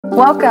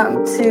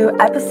Welcome to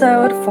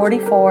episode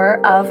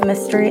 44 of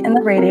Mystery in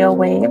the Radio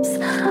Waves.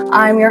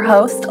 I'm your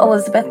host,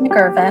 Elizabeth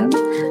McGurvin.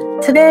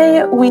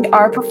 Today, we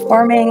are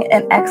performing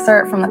an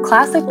excerpt from the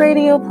classic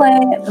radio play,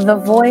 The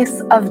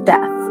Voice of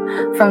Death,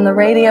 from the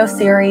radio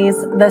series,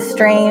 The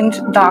Strange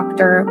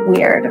Dr.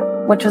 Weird,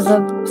 which is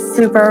a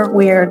super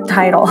weird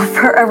title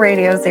for a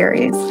radio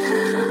series.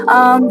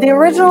 The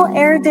original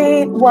air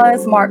date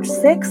was March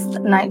 6th,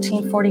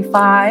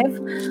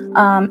 1945.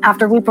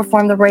 After we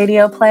perform the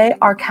radio play,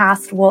 our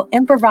cast will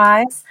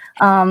improvise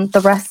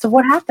the rest of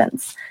what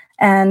happens.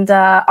 And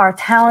our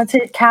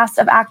talented cast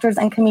of actors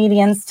and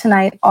comedians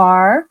tonight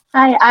are...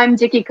 Hi, I'm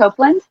Dickie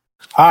Copeland.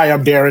 Hi,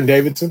 I'm Darren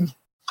Davidson.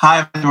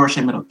 Hi, I'm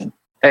Dorsey Middleton.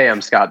 Hey,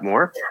 I'm Scott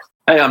Moore.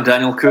 Hey, I'm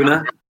Daniel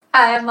Kuna.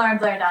 Hi, I'm Lauren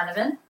Blair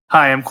Donovan.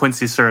 Hi, I'm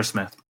Quincy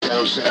Surasmith.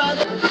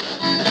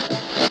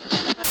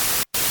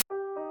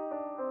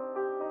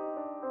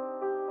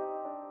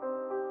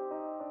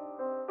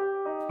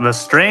 The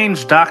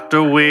Strange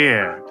Dr.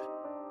 Weird.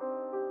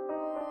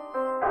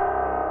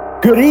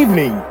 Good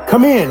evening.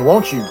 Come in,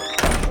 won't you?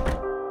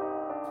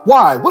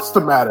 Why? What's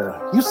the matter?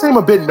 You seem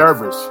a bit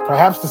nervous.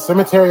 Perhaps the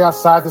cemetery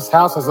outside this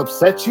house has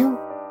upset you?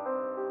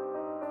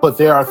 But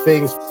there are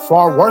things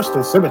far worse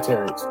than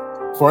cemeteries.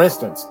 For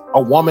instance,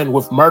 a woman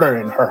with murder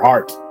in her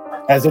heart.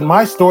 As in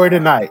my story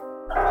tonight,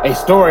 a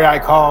story I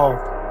call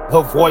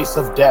The Voice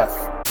of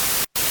Death.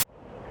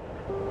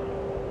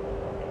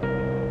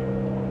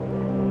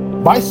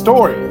 My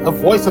story, The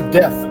Voice of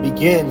Death,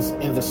 begins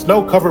in the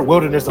snow-covered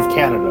wilderness of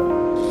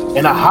Canada.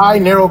 In a high,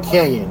 narrow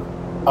canyon,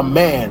 a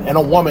man and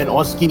a woman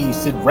on skis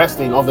sit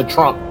resting on the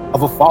trunk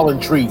of a fallen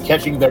tree,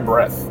 catching their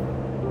breath.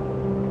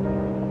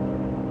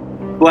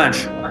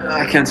 Blanche,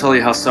 I can't tell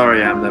you how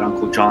sorry I am that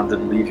Uncle John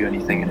didn't leave you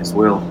anything in his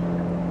will.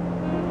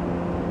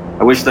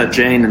 I wish that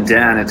Jane and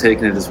Dan had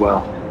taken it as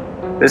well.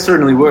 They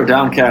certainly were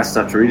downcast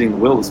after reading the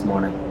will this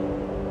morning.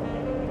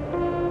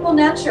 Well,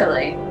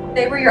 naturally.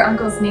 They were your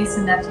uncle's niece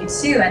and nephew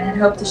too, and had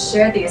hoped to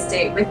share the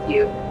estate with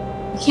you.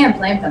 You can't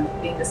blame them for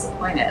being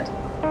disappointed.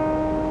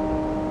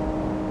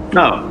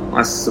 No,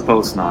 I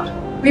suppose not.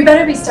 We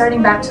better be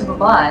starting back to the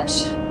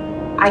lodge.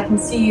 I can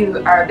see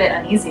you are a bit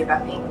uneasy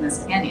about being in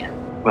this canyon.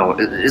 Well,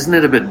 isn't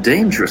it a bit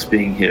dangerous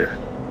being here?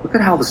 Look at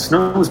how the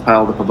snow is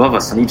piled up above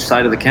us on each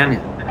side of the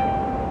canyon.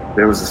 If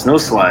there was a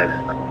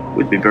snowslide,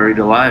 we'd be buried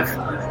alive.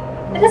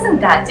 It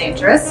isn't that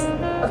dangerous.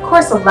 Of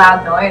course, a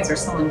loud noise or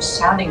someone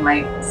shouting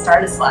might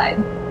start a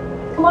slide.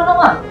 Come on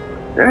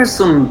along. There's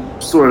some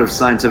sort of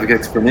scientific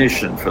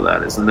explanation for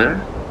that, isn't there?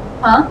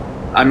 Huh?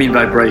 I mean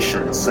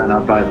vibrations sent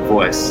out by the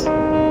voice.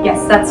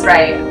 Yes, that's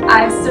right.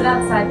 I've stood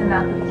outside the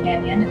mouth of the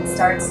canyon and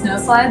started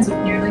snowslides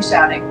with nearly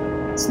shouting.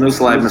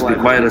 Snowslide must be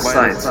quite a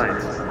sight.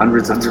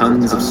 Hundreds of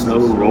tons of snow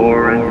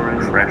roaring,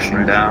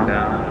 crashing down.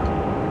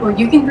 Well,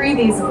 you can breathe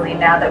easily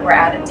now that we're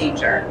out of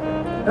danger.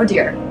 Oh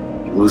dear.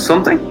 You lose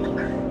something?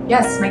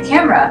 Yes, my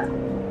camera.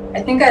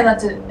 I think I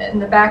left it in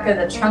the back of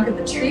the trunk of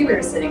the tree we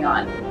were sitting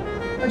on.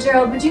 Oh,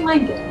 Gerald, would you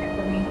mind getting it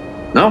for me?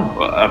 No,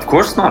 of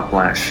course not,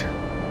 Blanche.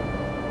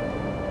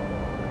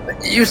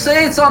 You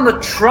say it's on the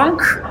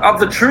trunk of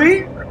the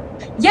tree?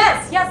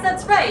 Yes,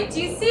 that's right.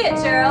 Do you see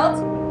it, Gerald?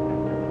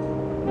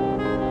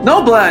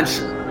 No, Blanche,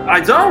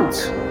 I don't.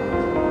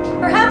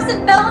 Perhaps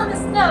it fell in the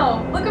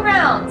snow. Look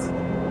around.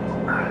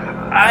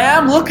 I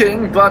am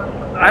looking, but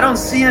I don't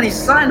see any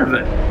sign of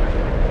it.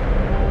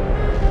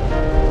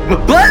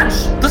 But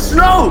Blanche, the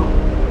snow!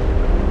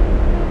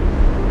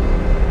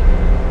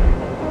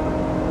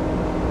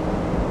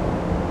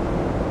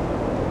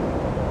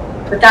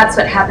 But that's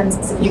what happens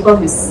to people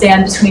who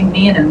stand between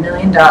me and $1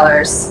 million.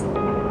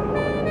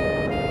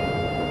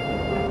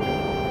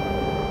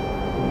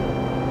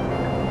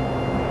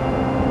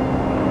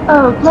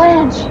 Oh,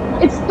 Blanche,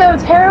 it's so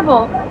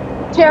terrible.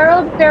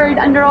 Gerald buried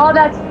under all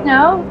that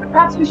snow.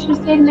 Perhaps we should have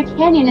stayed in the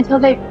canyon until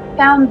they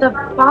found the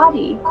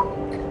body.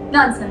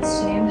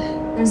 Nonsense, Jane.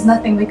 There's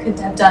nothing we could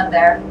have done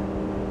there.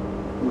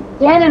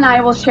 Dan and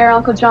I will share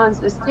Uncle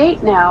John's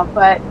estate now,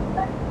 but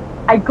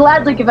I'd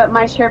gladly give up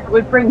my share if it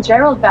would bring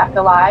Gerald back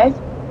alive.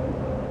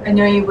 I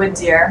know you would,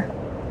 dear.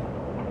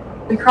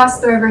 We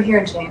crossed the river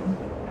here, Jane.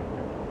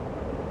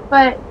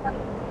 But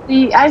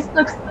the ice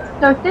looks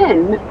so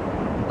thin.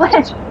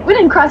 Blanche, we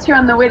didn't cross here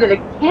on the way to the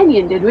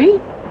canyon, did we?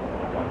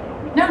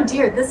 No,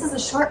 dear, this is a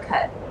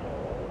shortcut.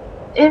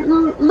 It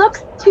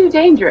looks too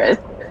dangerous.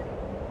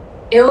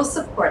 It will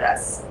support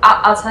us.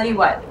 I'll tell you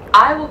what,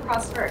 I will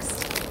cross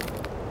first.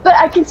 But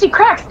I can see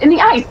cracks in the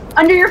ice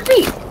under your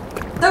feet.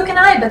 So can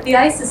I, but the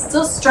ice is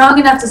still strong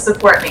enough to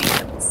support me.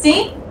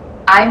 See?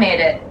 I made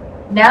it.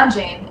 Now,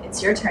 Jane,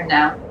 it's your turn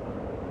now.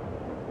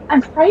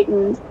 I'm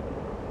frightened.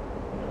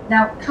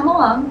 Now, come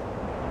along.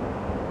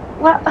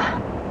 Well,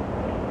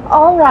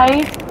 all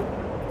right.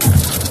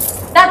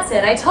 That's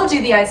it. I told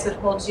you the ice would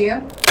hold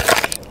you.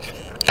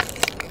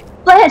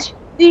 Blanche,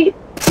 the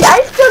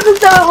ice feels as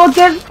though it will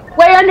give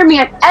way under me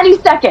at any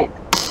second.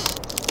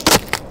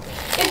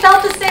 It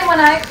felt the same when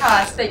I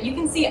crossed, but you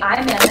can see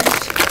I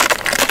managed.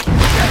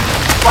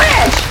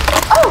 Blanche!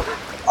 Oh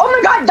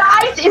my God, the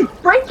ice is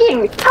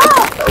breaking!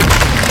 Help!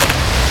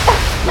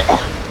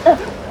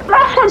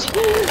 Blanche!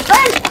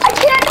 Blanche! I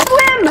can't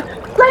swim!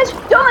 Blanche,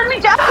 don't let me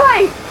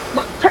die!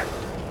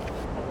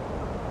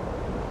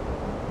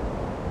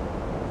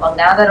 Well,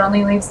 now that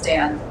only leaves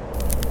Dan.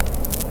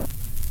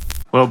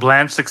 Will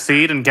Blanche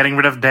succeed in getting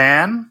rid of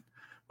Dan?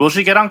 Will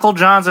she get Uncle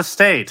John's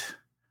estate?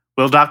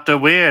 Will Dr.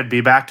 Weird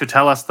be back to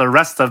tell us the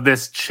rest of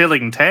this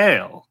chilling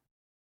tale?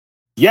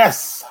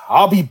 Yes,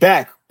 I'll be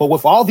back. But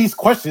with all these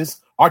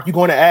questions, aren't you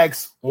going to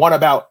ask one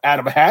about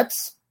Adam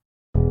Hats?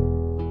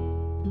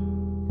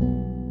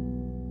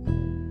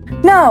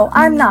 No,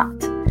 I'm not.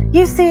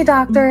 You see,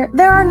 Doctor,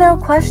 there are no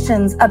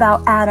questions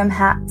about Adam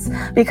hats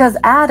because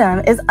Adam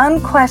is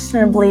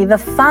unquestionably the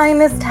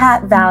finest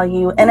hat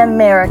value in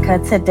America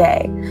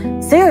today.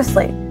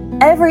 Seriously,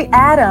 every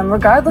Adam,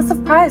 regardless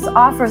of price,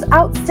 offers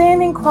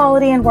outstanding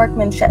quality and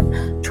workmanship,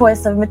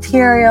 choice of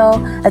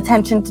material,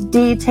 attention to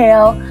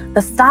detail.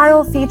 The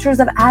style features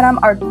of Adam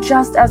are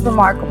just as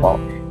remarkable,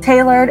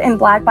 tailored in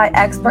black by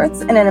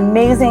experts in an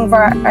amazing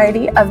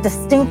variety of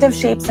distinctive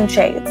shapes and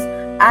shades.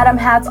 Adam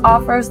Hats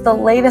offers the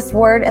latest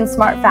word in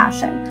smart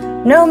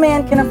fashion. No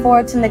man can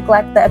afford to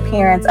neglect the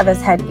appearance of his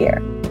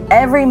headgear.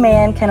 Every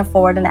man can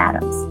afford an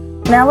Adams.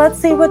 Now let's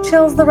see what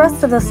chills the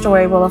rest of the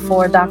story will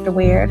afford Dr.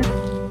 Weird.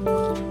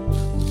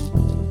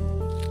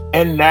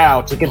 And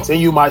now, to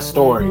continue my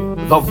story,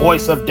 the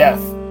voice of death.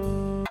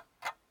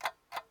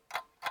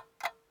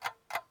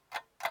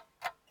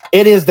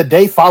 It is the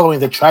day following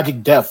the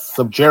tragic deaths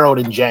of Gerald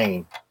and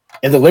Jane.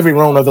 In the living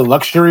room of the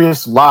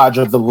luxurious lodge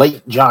of the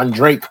late John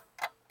Drake,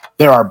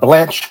 there are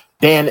Blanche,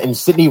 Dan, and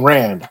Sidney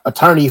Rand,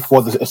 attorney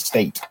for the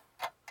estate.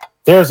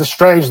 There is a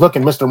strange look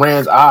in Mr.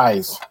 Rand's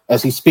eyes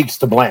as he speaks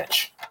to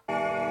Blanche.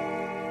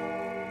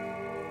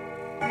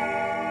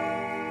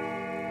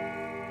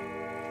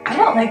 I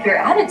don't like your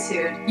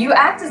attitude. You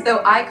act as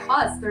though I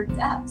caused their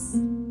deaths.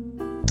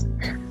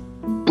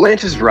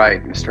 Blanche is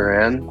right, Mr.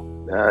 Rand.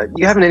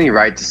 You haven't any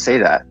right to say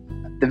that.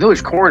 The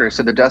village coroner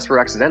said the deaths were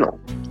accidental.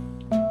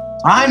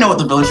 I know what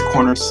the village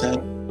coroner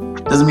said.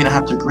 Doesn't mean I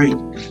have to agree.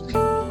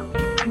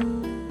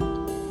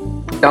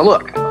 Now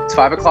look, it's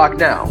 5 o'clock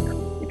now.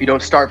 If you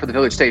don't start for the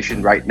village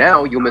station right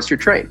now, you'll miss your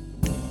train.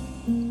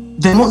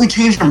 Then won't you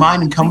change your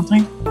mind and come with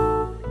me?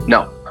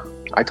 No,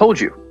 I told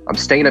you. I'm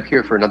staying up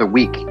here for another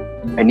week.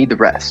 I need the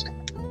rest.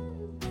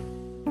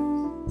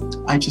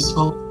 I just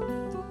hope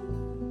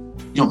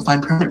you don't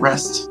find permanent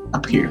rest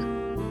up here.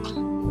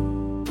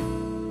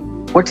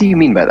 What do you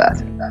mean by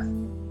that?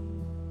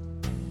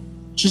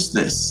 Just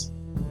this.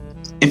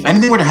 If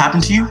anything were to happen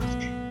to you,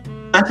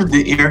 that's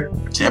the ear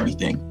to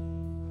everything.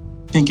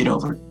 Think it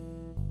over.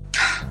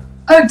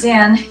 Oh,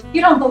 Dan, you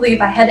don't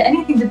believe I had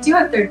anything to do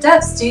with their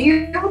deaths, do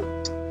you?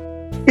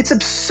 It's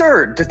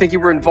absurd to think you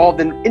were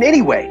involved in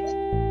any way.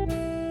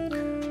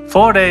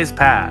 4 days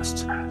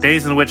passed,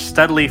 days in which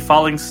steadily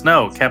falling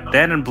snow kept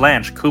Dan and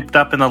Blanche cooped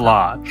up in the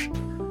lodge.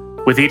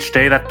 With each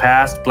day that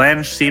passed,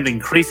 Blanche seemed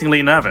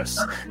increasingly nervous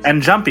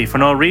and jumpy for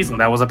no reason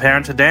that was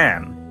apparent to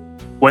Dan.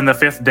 When the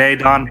 5th day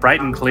dawned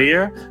bright and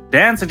clear,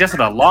 Dan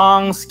suggested a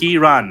long ski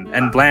run,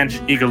 and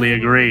Blanche eagerly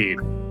agreed.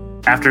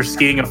 After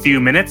skiing a few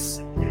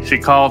minutes, she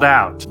called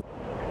out.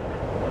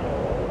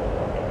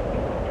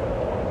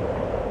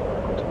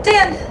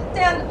 Dan,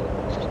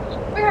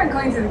 we aren't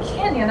going through the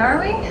canyon, are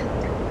we?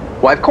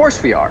 Why, of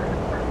course we are.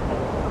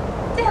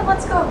 Dan,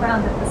 let's go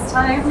around it this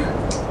time.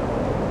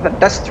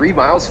 That's 3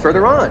 miles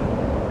further on.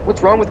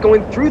 What's wrong with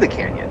going through the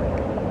canyon?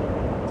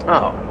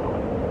 Oh.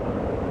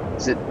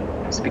 Is it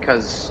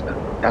because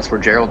that's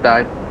where Gerald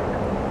died?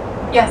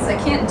 Yes, I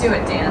can't do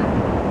it, Dan.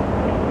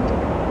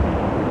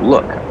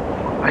 Look,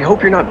 I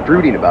hope you're not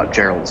brooding about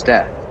Gerald's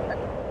death.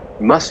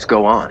 You must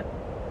go on.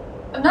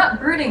 I'm not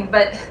brooding,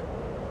 but...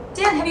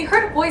 Dan, have you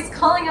heard a voice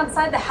calling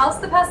outside the house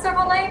the past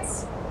several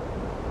nights?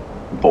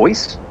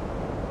 Voice?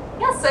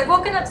 Yes, I've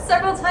woken up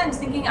several times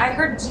thinking I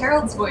heard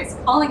Gerald's voice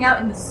calling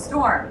out in the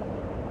storm.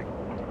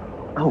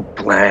 Oh,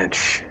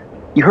 Blanche.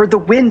 You heard the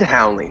wind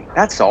howling,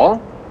 that's all.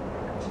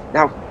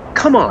 Now,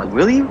 come on,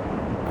 will you?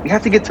 We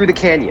have to get through the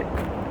canyon.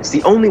 It's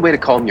the only way to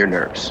calm your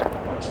nerves.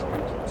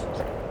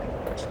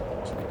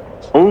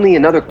 Only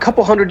another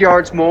couple hundred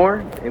yards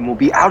more, and we'll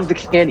be out of the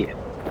canyon.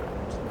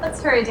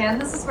 Let's hurry, Dan.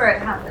 This is where it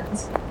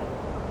happened.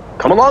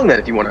 Come along then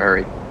if you want to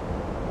hurry.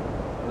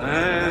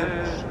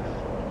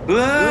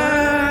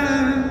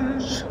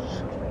 Blanche!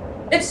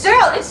 It's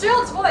Gerald! It's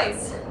Gerald's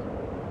voice!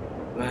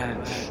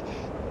 Blanche.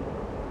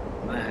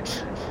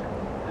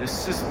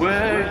 This is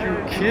where you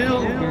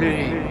killed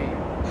me.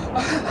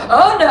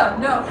 Oh, no.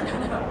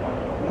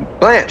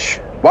 Blanche,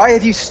 why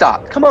have you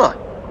stopped? Come on.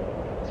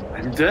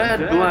 I'm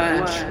dead,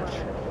 Blanche.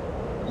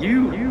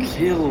 You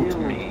killed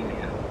me.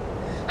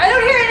 I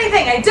don't hear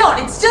anything! I don't!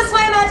 It's just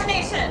my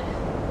imagination!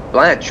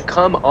 Blanche,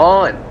 come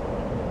on.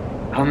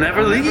 I'll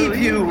never leave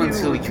you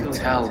until you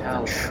tell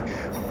the truth.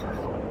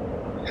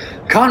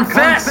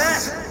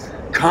 Confess!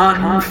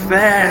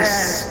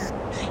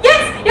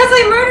 Yes,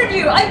 I murdered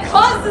you! I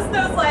caused the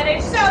snowslide! I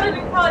shouted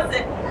and caused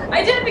it!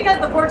 I did it because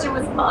the fortune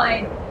was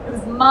mine. It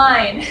was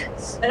mine.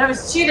 And I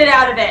was cheated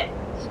out of it.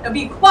 Now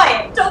be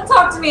quiet! Don't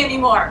talk to me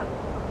anymore!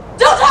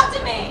 Don't talk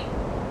to me!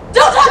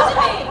 Don't talk to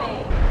me!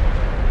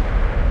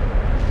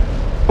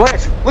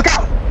 Look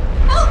out!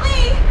 Help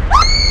me!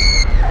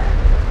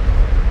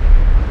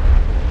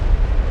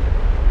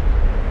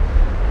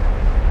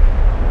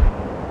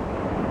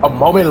 A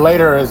moment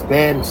later, as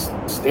Dan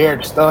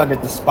stared stunned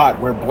at the spot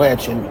where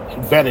Blanche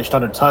had vanished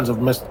under tons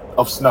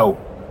of snow,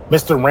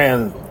 Mr.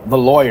 Rand, the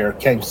lawyer,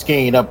 came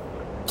skiing up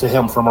to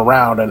him from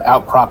around an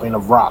outcropping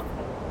of rock.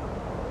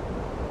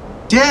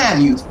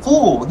 Dan, you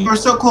fool! You were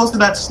so close to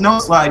that snow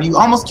slide, you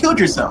almost killed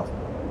yourself.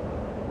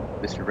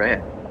 Mr.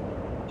 Rand,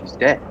 she's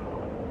dead.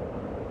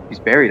 She's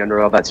buried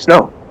under all that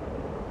snow.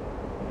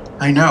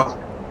 I know.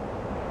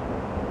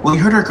 Well,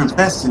 you heard her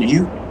confess, didn't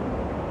you?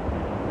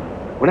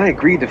 When I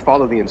agreed to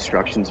follow the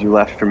instructions you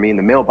left for me in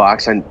the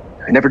mailbox, I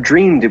never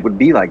dreamed it would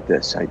be like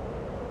this. I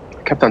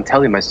kept on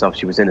telling myself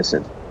she was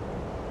innocent.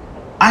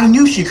 I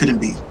knew she couldn't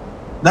be.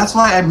 That's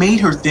why I made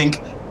her think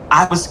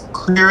I was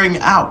clearing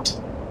out.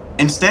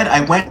 Instead,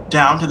 I went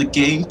down to the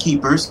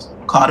gamekeeper's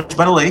cottage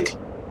by the lake.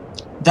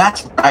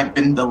 That's where I've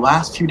been the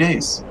last few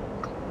days.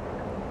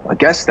 I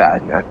guessed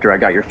that after I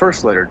got your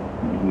first letter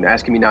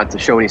asking me not to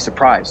show any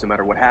surprise no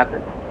matter what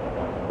happened.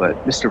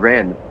 But Mr.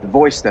 Rand, the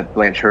voice that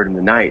Blanche heard in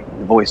the night,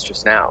 the voice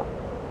just now,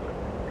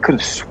 I could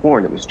have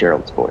sworn it was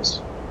Gerald's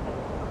voice.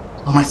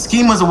 Well, my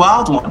scheme was a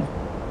wild one,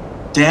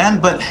 Dan,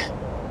 but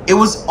it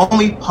was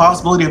only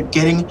possibility of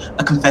getting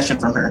a confession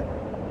from her.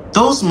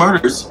 Those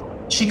murders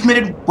she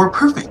committed were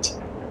perfect.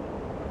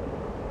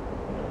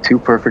 2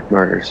 perfect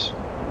murders,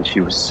 and she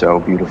was so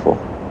beautiful.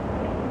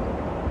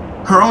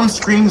 Her own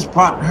screams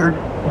brought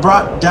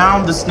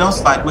down the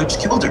snowslide, which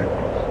killed her.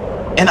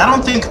 And I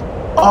don't think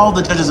all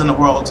the judges in the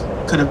world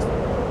could have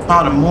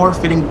found a more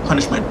fitting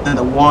punishment than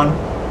the one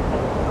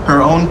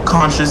her own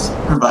conscience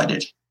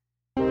provided.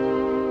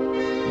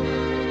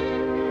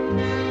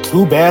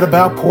 Too bad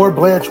about poor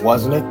Blanche,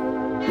 wasn't it?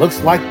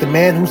 Looks like the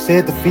man who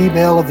said the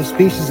female of the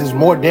species is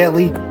more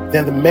deadly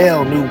than the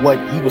male knew what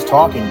he was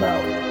talking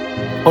about.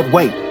 But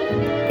wait,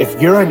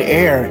 if you're an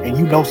heir and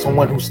you know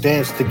someone who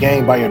stands to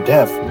gain by your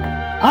death,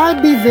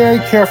 I'd be very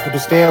careful to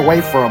stay away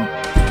from...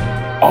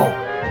 Oh,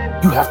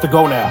 you have to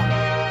go now.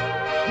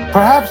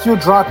 Perhaps you'll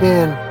drop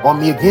in on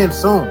me again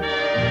soon.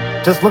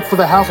 Just look for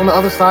the house on the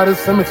other side of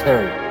the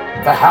cemetery.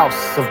 The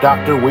house of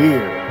Dr.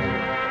 Weird.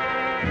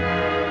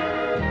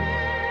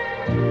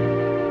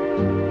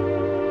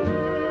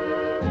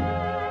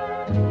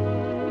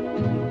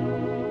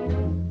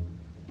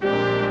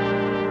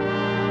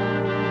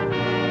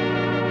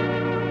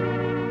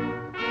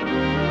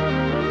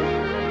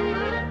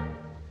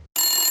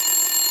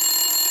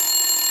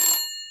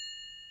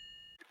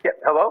 Yeah,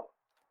 hello?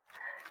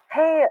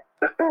 Hey,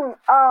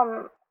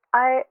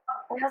 I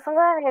have something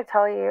I need to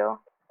tell you.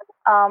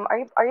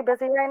 Are you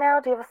busy right now?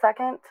 Do you have a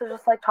second to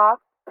just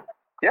talk?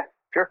 Yeah,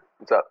 sure.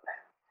 What's up?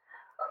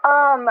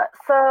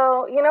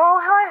 So you know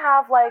how I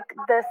have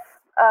this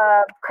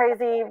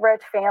crazy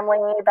rich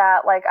family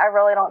that I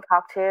really don't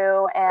talk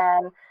to,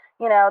 and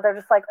they're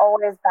just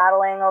always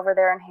battling over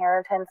their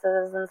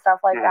inheritances and stuff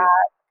like that.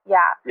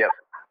 Yeah. Yep.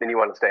 Then you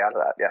want to stay out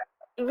of that, yeah.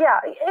 Yeah,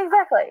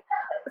 exactly.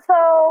 So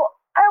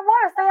I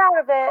want to stay out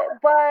of it,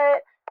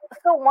 but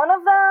so one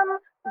of them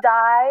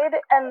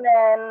died, and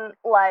then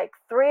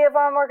 3 of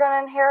them were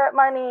gonna inherit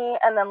money,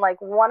 and then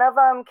one of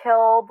them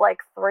killed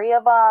 3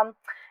 of them.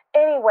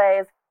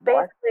 Anyways,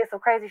 basically some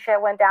crazy shit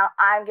went down.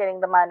 I'm getting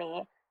the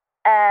money,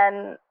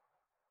 and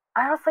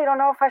I honestly don't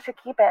know if I should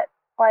keep it.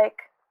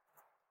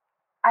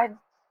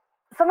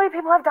 So many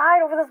people have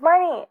died over this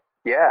money.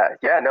 Yeah,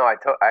 no, I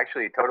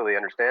actually totally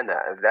understand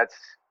that. That's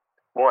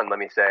one. Let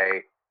me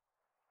say,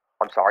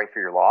 I'm sorry for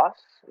your loss.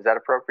 Is that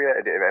appropriate?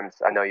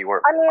 I know you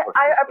weren't. I mean,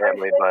 I appreciate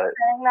family, you but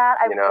saying that.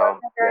 I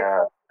wasn't very yeah.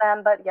 close to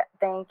them, but yeah,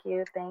 thank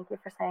you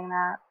for saying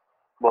that.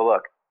 Well,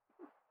 look,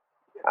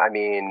 I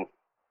mean,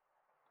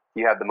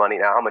 you have the money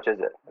now. How much is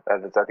it? I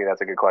think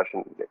that's a good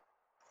question.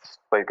 It's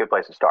a good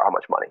place to start. How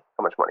much money?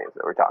 How much money is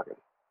it? We're talking.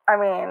 I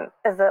mean,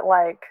 is it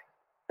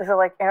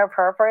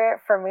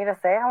inappropriate for me to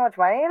say how much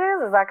money it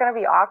is? Is that going to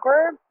be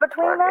awkward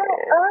between us?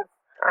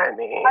 I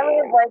mean,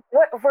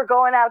 what if we're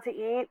going out to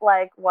eat?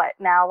 What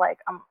now?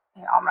 I'm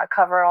gonna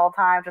cover it all the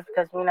time just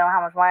because you know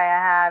how much money I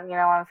have. You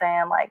know what I'm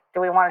saying?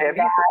 Do we want to do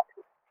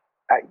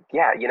that?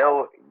 Yeah,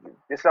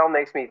 this all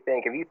makes me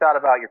think. Have you thought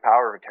about your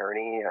power of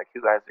attorney?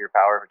 Who has your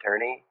power of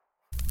attorney?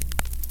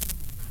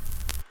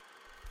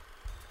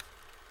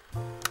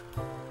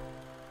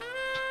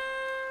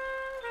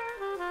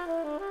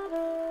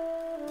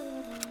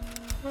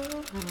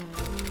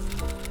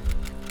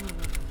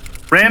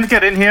 Rand,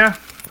 get in here.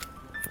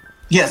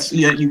 Yes,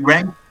 yeah, you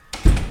rang?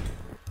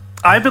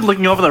 I've been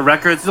looking over the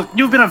records. Look,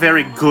 you've been a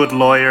very good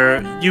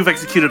lawyer. You've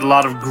executed a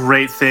lot of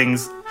great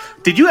things.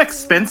 Did you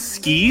expense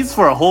skis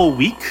for a whole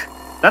week?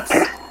 That's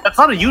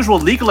not a usual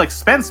legal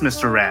expense,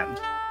 Mr. Rand.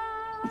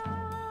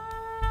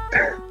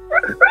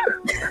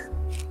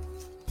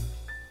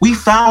 We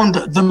found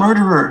the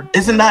murderer.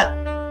 Isn't that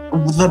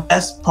the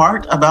best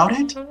part about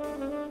it?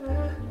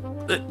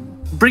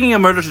 Bringing a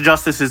murder to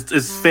justice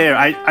is fair.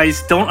 I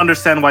don't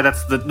understand why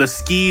that's the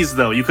skis,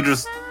 though. You could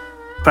just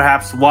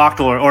perhaps walked,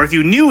 or if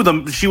you knew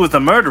she was the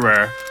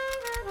murderer,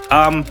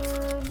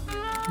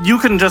 you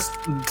can just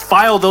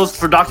file those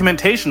for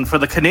documentation for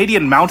the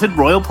Canadian Mounted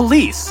Royal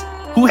Police,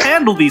 who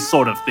handle these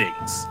sort of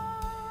things.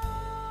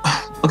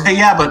 Okay,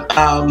 yeah, but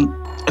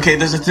okay,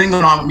 there's a thing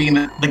going on with me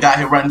and the guy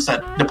who runs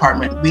that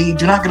department. We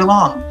do not get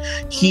along.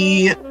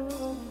 He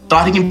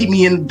thought he can beat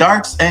me in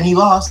darts, and he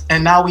lost,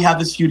 and now we have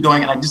this feud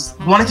going, and I just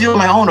wanted to do it on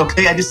my own,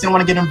 okay? I just didn't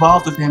want to get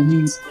involved with him.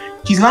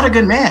 He's not a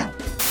good man.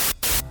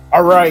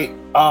 All right,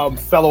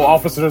 fellow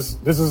officers,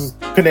 this is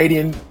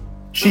Canadian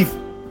Chief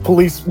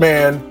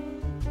Policeman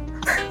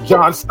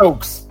John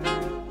Stokes.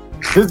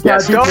 This guy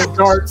beat me at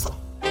darts.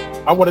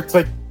 I want to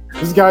take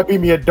this guy beat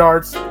me at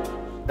darts,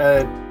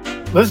 and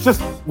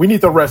we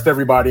need to arrest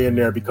everybody in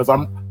there because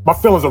my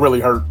feelings are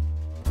really hurt.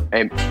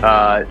 Hey,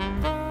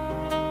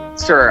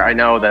 sir, I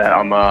know that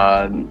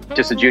I'm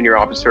just a junior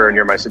officer and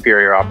you're my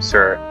superior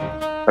officer,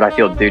 but I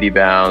feel duty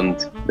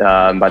bound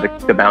by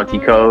the bounty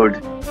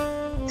code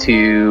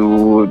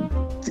to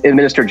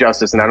administer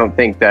justice, and I don't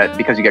think that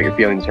because you got your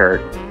feelings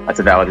hurt, that's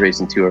a valid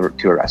reason to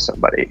arrest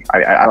somebody.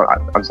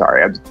 I'm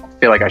sorry. I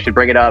feel like I should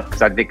bring it up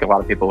because I think a lot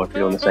of people are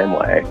feeling the same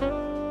way.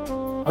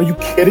 Are you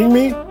kidding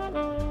me?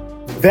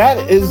 That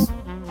is,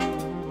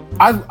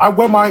 I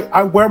wear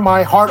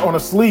my heart on a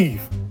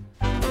sleeve.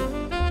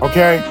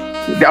 Okay.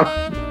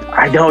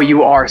 I know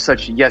you are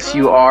yes,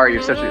 you are.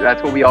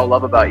 That's what we all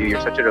love about you.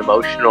 You're such an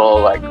emotional,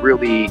 like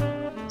really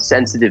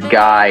sensitive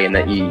guy, and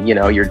that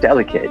you're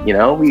delicate.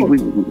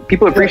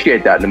 People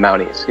appreciate that in the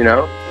Mounties.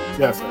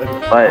 Yes,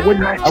 but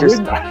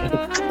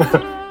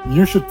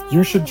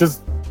you should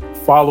just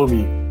follow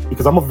me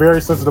because I'm a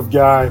very sensitive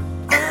guy.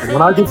 And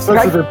when I get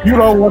sensitive, you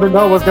don't want to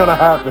know what's gonna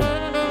happen.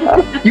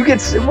 You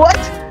get what?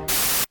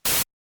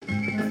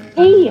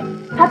 Hey,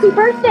 happy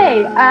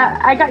birthday!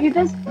 I got you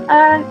this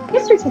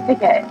gift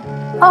certificate.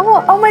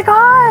 Oh my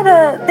God!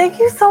 Thank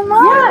you so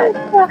much.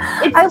 Yeah,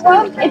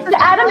 it's the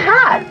Adam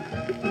hat.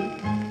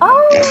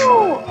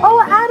 Oh,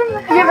 Adam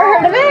hat. Have you ever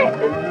heard of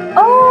it?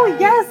 Oh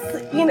yes,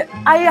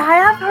 I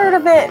have heard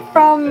of it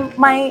from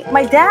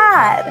my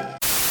dad.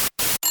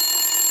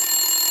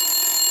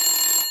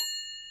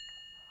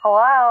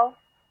 Hello.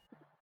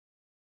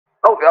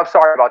 Oh, I'm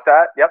sorry about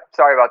that. Yep,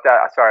 sorry about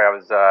that. Sorry, I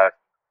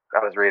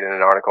was reading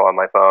an article on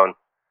my phone.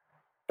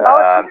 Is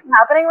something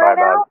happening right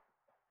now?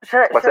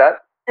 What's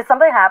that? Is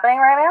something happening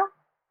right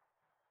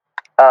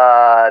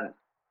now?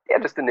 Yeah,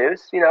 just the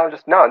news.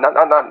 Just not in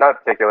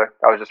particular.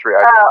 I was just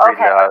reading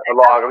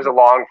it was a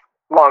long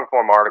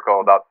form article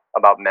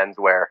about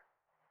menswear.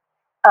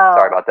 Oh.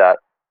 Sorry about that.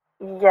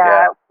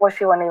 Yeah, wish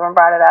you wouldn't even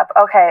brought it up.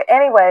 Okay.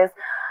 Anyways,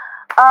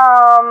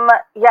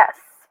 yes.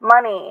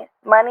 Money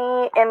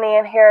in the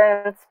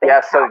inheritance space.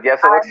 Yes, it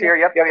looks here.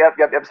 Yep.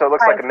 So it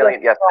looks like $1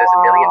 million. Yes, it is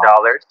 $1 million.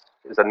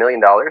 It was $1 million,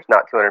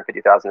 not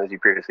 $250,000 as you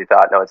previously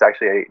thought. No, it's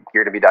actually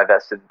you're to be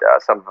divested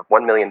sum of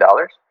 $1 million.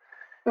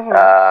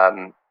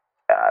 Mm-hmm.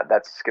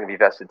 That's going to be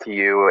vested to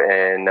you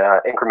in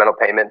incremental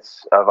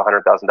payments of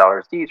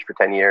 $100,000 each for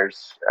 10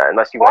 years,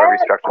 unless you want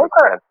to restructure the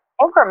plan.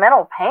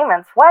 Incremental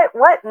payments? What?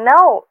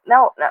 No.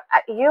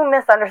 You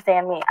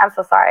misunderstand me. I'm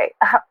so sorry.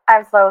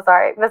 I'm so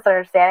sorry.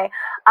 Misunderstanding.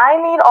 I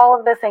need all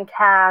of this in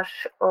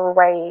cash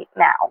right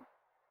now.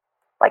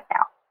 Like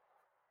now.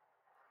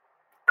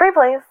 Pretty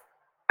please.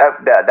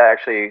 That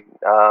actually,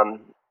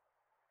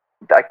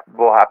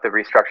 we'll have to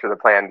restructure the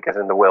plan because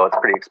in the will it's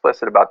pretty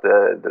explicit about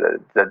the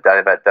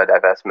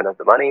divestment of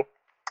the money.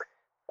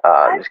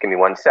 Just give me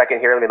 1 second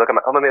here. Let me look at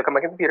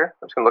my computer.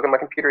 I'm just going to look at my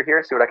computer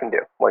here, see what I can do.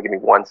 Give me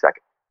 1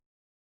 second.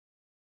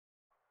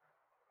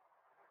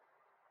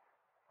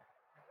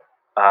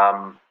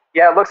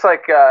 It looks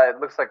like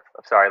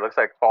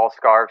fall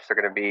scarves are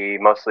going to be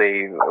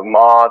mostly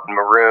mauve and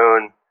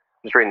maroon.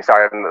 Just reading.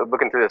 Sorry, I'm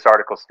looking through this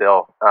article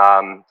still.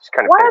 Just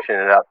kind of finishing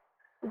it up.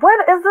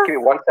 What is this? Give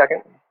me 1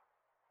 second.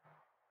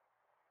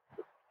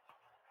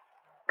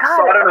 God.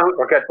 So I don't know.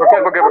 We're good.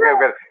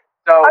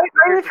 So are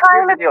you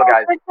trying to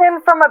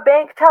transition from a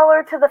bank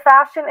teller to the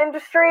fashion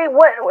industry?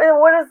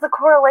 What is the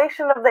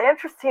correlation of the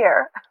interest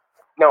here?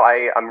 No,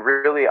 I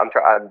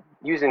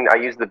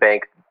use the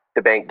bank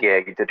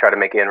gig to try to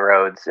make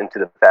inroads into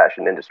the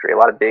fashion industry. A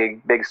lot of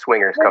big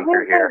swingers come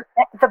through here.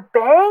 The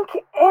bank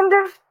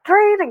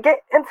industry to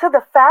get into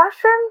the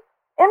fashion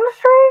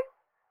industry?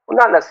 Well,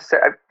 not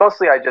necessarily.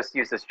 Mostly, I just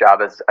use this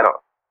job as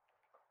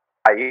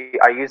I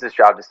use this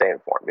job to stay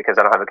informed because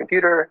I don't have a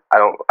computer. I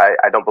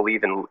don't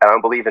believe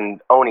in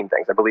owning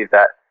things. I believe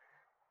that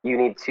you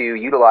need to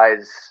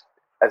utilize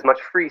as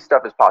much free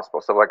stuff as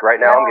possible. So like right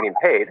now, I'm getting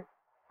paid.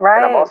 Right.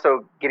 And I'm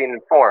also getting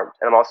informed,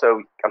 and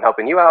I'm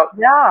helping you out.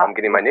 Yeah. I'm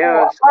getting my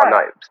news. I'm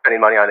not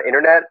spending money on the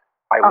internet.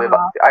 I live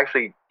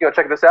actually,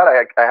 check this out.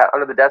 I have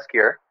under the desk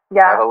here.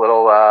 Yeah. I have a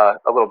little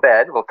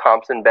bed, a little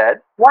Thompson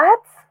bed.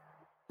 What?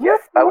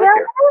 Yes, I live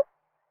here.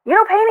 You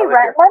don't pay any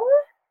rent money?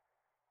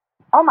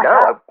 Oh my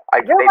God.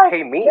 They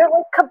pay me. You're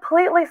like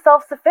completely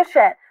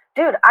self-sufficient.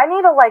 Dude, I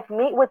need to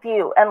meet with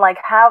you and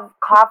have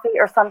coffee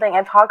or something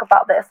and talk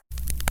about this.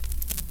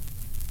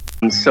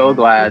 I'm so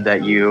glad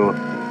that you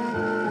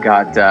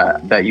got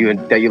that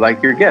you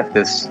like your gift.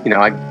 This,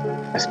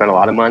 I spent a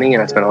lot of money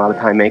and I spent a lot of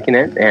time making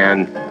it,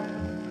 and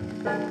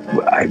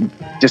I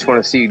just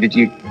want to see.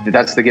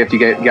 That's the gift you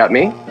got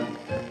me?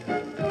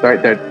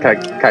 Right there.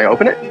 Can I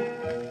open it?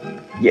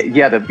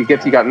 Yeah. The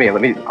gift you got me.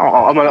 I'm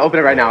gonna open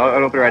it right now.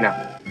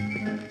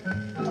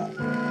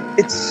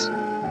 It's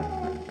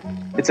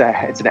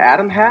an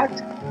Adam hat.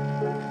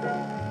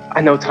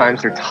 I know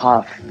times are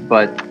tough,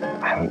 but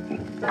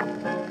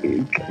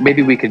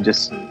maybe we could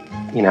just, I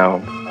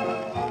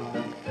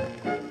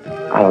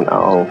don't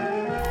know.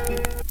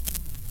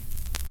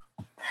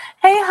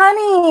 Hey,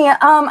 honey.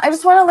 I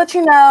just want to let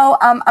you know,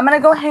 I'm going to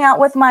go hang out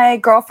with my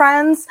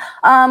girlfriends.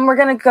 We're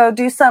going to go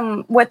do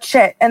some witch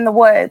shit in the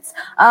woods.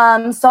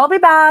 So I'll be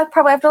back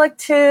probably after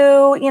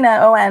 2,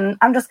 and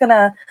I'm just going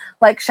to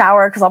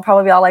shower because I'll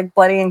probably be all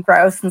bloody and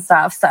gross and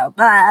stuff. So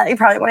you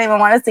probably won't even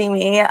want to see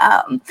me.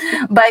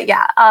 But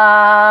yeah,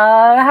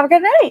 have a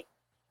good night.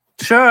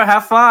 Sure,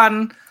 have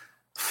fun.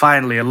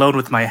 Finally, alone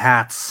with my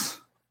hats.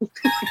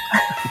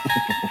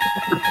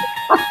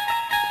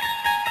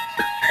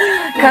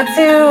 Cut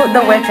to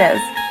the witches.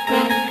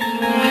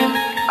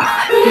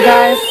 You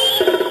guys,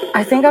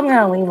 I think I'm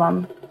gonna leave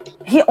him.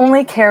 He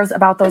only cares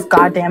about those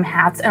goddamn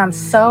hats, and I'm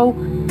so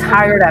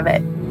tired of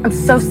it. I'm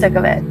so sick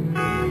of it.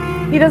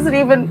 He doesn't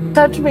even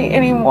touch me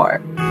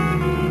anymore.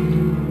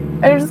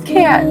 I just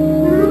can't.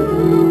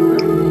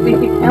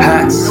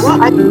 Hats.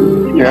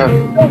 Yeah.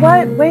 Oh,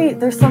 what? Wait,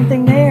 there's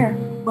something there.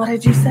 What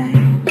did you say?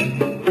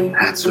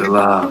 Hats are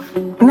love.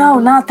 No,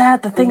 not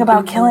that. The thing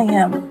about killing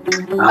him.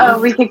 Oh,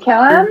 we could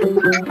kill him?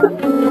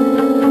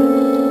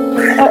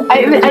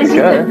 I just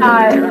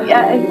thought,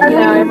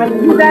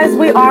 You guys,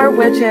 we are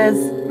witches.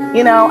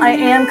 I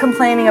am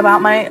complaining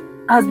about my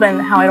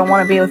husband, how I don't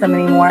want to be with him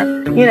anymore.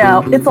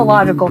 It's a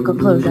logical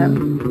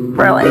conclusion.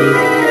 Really.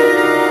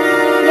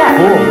 Yeah.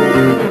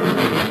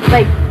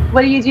 Cool.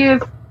 What do you do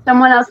if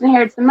someone else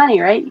inherits the money,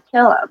 right? You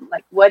kill them.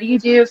 What do you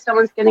do if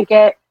someone's going to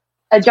get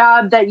a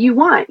job that you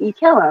want? You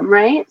kill them,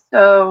 right?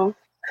 So,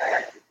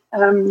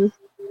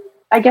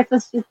 I guess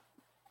let's just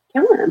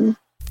kill him.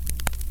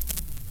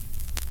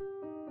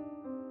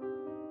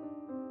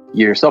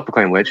 You're a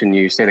self-proclaimed witch, and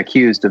you stand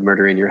accused of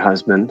murdering your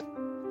husband.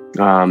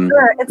 Sure,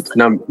 it's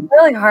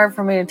really hard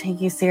for me to take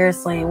you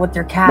seriously with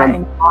your cat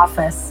in your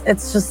office.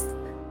 It's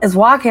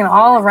walking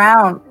all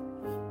around.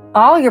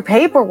 All your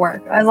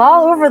paperwork is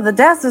all over the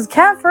desk. There's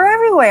cat fur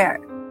everywhere.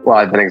 Well,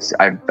 I've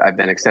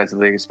been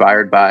extensively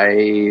inspired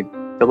by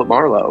Philip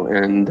Marlowe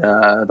and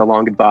The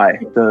Long Goodbye,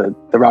 the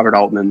Robert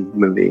Altman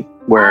movie,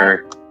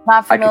 where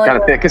I can kind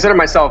of consider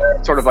myself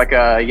sort of like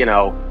a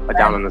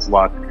down on his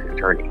luck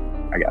attorney,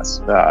 I guess.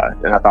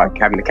 And I thought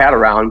having the cat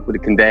around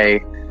would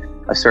convey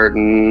a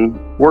certain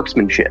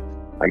workmanship,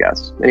 I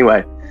guess.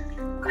 Anyway,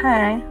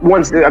 okay.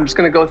 I'm just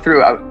going to go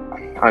through. I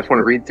just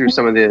want to read through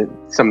some of the.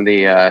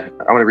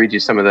 I want to read you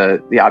some of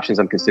the options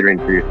I'm considering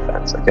for your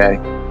defense. Okay,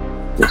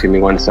 just give me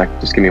 1 sec.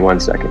 Just give me 1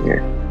 second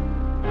here.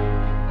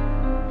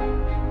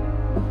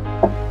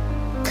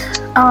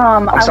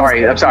 I'm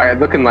sorry. I'm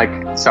looking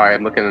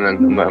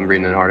and I'm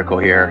reading an article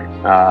here.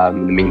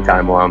 In the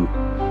meantime, while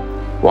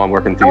I'm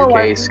working through your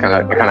case, I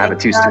kind of have a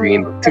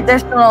two-stream.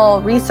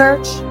 Additional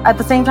research at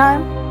the same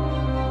time.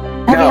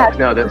 Have you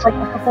had this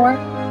before?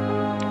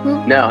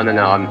 No.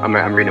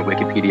 I'm reading a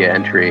Wikipedia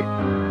entry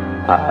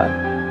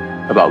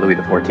about Louis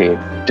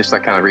XIV. Just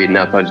kind of reading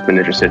up. I've just been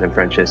interested in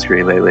French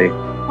history lately.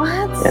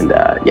 What? And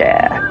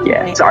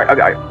yeah. Sorry,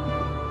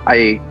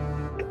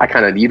 I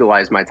kind of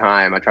utilize my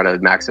time. I try to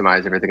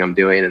maximize everything I'm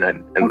doing, and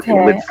live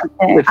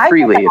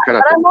freely.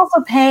 But I'm also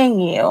paying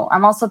you.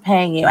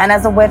 And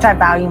as a witch, I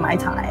value my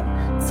time.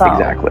 So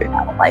exactly.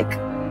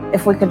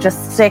 If we could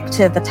just stick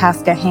to the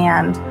task at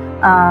hand,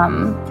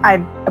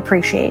 I'd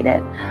appreciate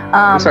it.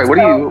 Sorry.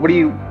 What do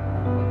you?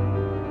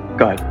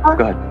 Go ahead.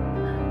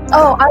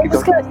 Oh, I was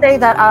just going to say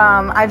that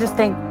I just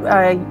think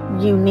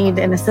you need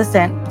an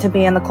assistant to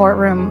be in the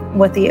courtroom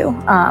with you.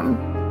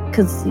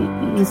 Because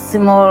you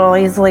seem a little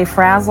easily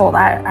frazzled.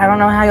 I don't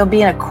know how you'll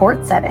be in a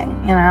court setting,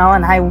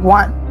 and I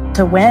want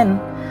to win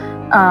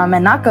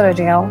and not go to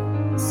jail.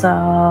 So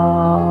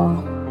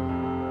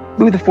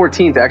Louis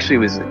XIV actually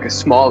was a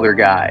smaller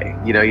guy.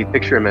 You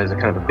picture him as a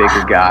kind of a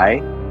bigger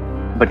guy,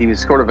 but he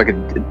was sort of like a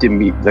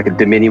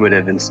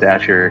diminutive in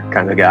stature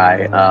kind of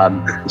guy.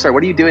 Sorry,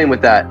 what are you doing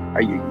with that?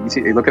 Are you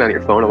looking at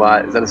your phone a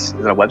lot? Is that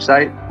a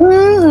website?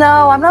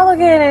 No, I'm not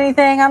looking at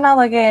anything. I'm not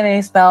looking at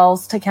any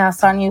spells to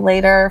cast on you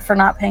later for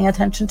not paying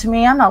attention to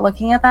me. I'm not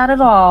looking at that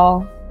at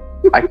all.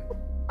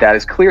 That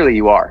is clearly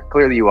you are.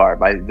 Clearly you are.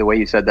 By the way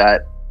you said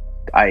that,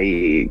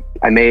 I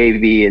may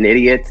be an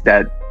idiot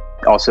that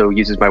also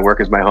uses my work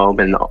as my home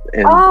and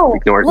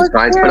ignores his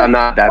signs, but I'm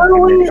not that.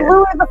 Louis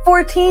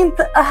XIV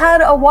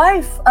had a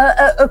wife,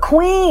 a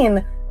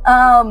queen,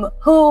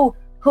 who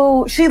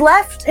she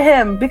left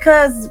him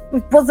because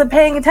he wasn't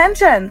paying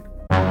attention.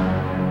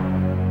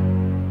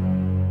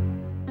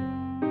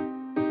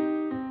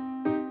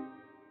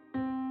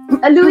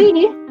 Louis,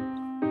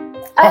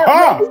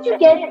 where did you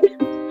get it?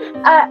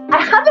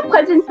 I have a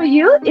present for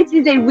you. It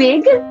is a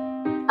wig.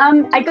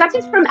 I got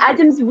it from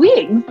Adam's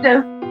Wigs.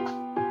 So.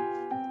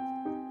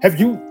 Have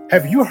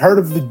you heard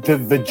of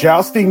the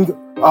jousting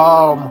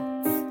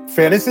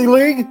fantasy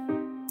league?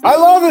 I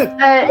love it.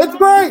 It's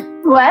great.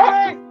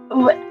 What?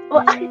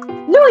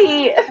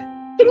 Louis,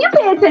 can you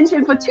pay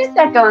attention for 2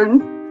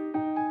 seconds?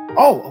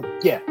 Oh,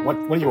 yeah.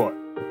 What do you want?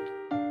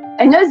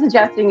 I know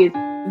suggesting is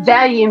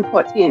very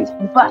important,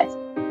 but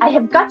I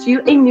have got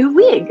you a new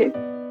wig.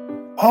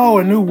 Oh,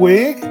 a new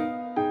wig?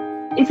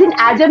 It's an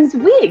Adam's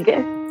wig.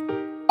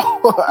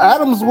 Oh,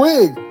 Adam's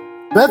wig.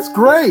 That's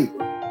great.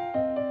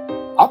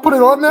 I'll put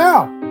it on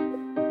now.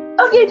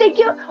 Okay, thank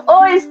you.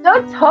 Oh, it's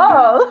so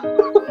tall.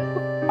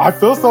 I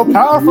feel so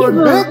powerful and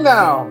big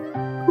now.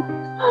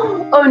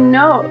 Oh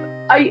no!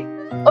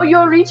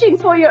 You're reaching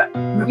for your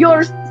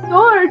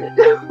sword.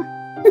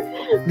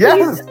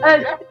 Yes.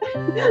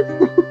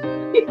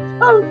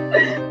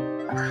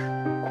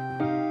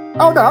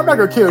 Oh no, I'm not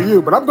gonna kill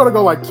you, but I'm gonna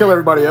go kill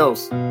everybody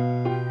else.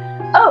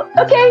 Oh,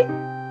 okay.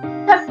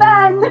 Have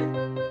fun.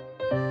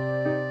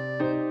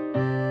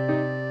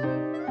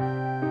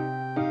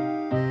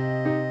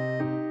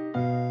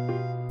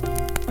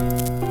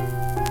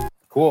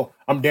 Cool.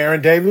 I'm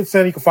Darren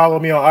Davidson. You can follow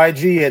me on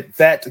IG at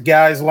That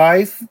Guy's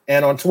Life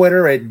and on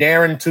Twitter at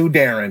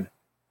Darren2Darren.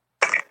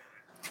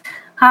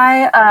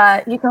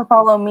 Hi, you can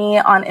follow me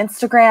on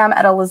Instagram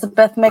at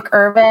Elizabeth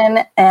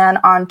McIrvin and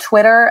on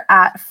Twitter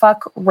at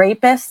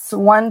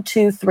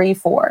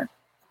FuckRapists1234.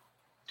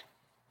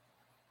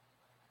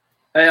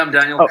 Hey, I'm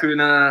Daniel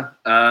Kuna.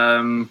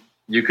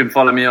 You can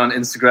follow me on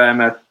Instagram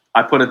at,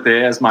 I put it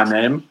there as my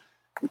name.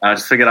 I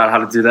just figured out how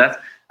to do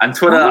that. And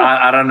Twitter,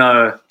 I don't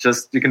know.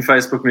 Just you can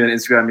Facebook me and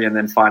Instagram me and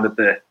then find it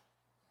there.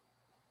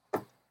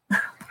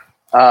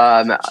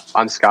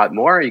 I'm Scott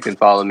Moore. You can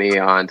follow me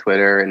on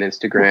Twitter and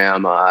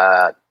Instagram,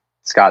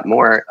 Scott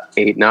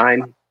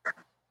Moore89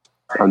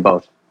 on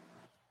both.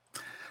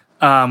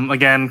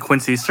 Again,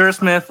 Quincy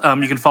Sursmith.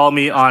 You can follow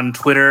me on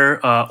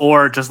Twitter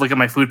or just look at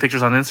my food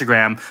pictures on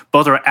Instagram.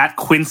 Both are at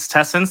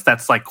Quintessence.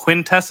 That's like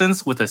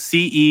quintessence with a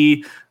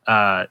CE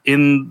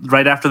in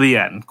right after the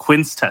N.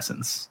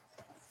 Quintessence.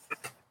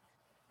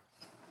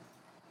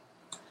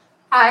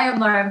 Hi, I'm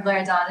Laura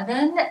Blair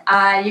Donovan.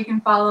 You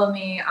can follow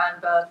me on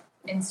both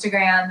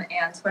Instagram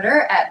and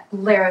Twitter at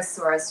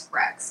Blairosaurus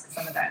Rex, because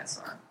I'm a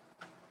dinosaur.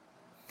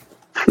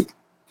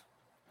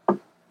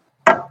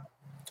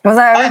 Was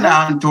that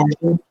Hi, I'm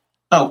Dorsey.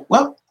 Oh,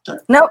 well. Sorry.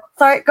 Nope.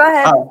 Sorry. Go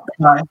ahead. Oh,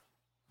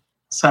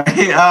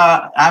 sorry.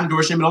 I'm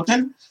Dorsey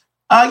Middleton.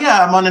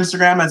 Yeah, I'm on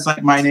Instagram as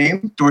my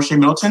name, Dorsey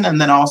Middleton, and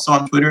then also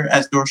on Twitter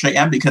as Dorsey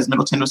M because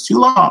Middleton was too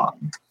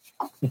long.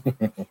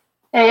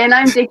 Hey, and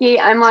I'm Dickie.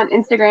 I'm on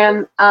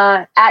Instagram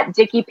at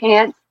Dickie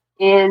Pants,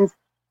 and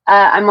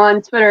I'm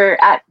on Twitter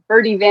at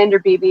Birdie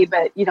Vanderbeebe,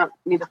 but you don't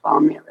need to follow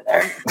me over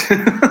there.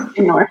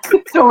 Ignore.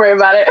 Don't worry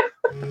about it.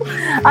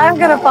 I'm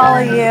going to follow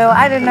you.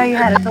 I didn't know you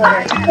had a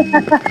Twitter.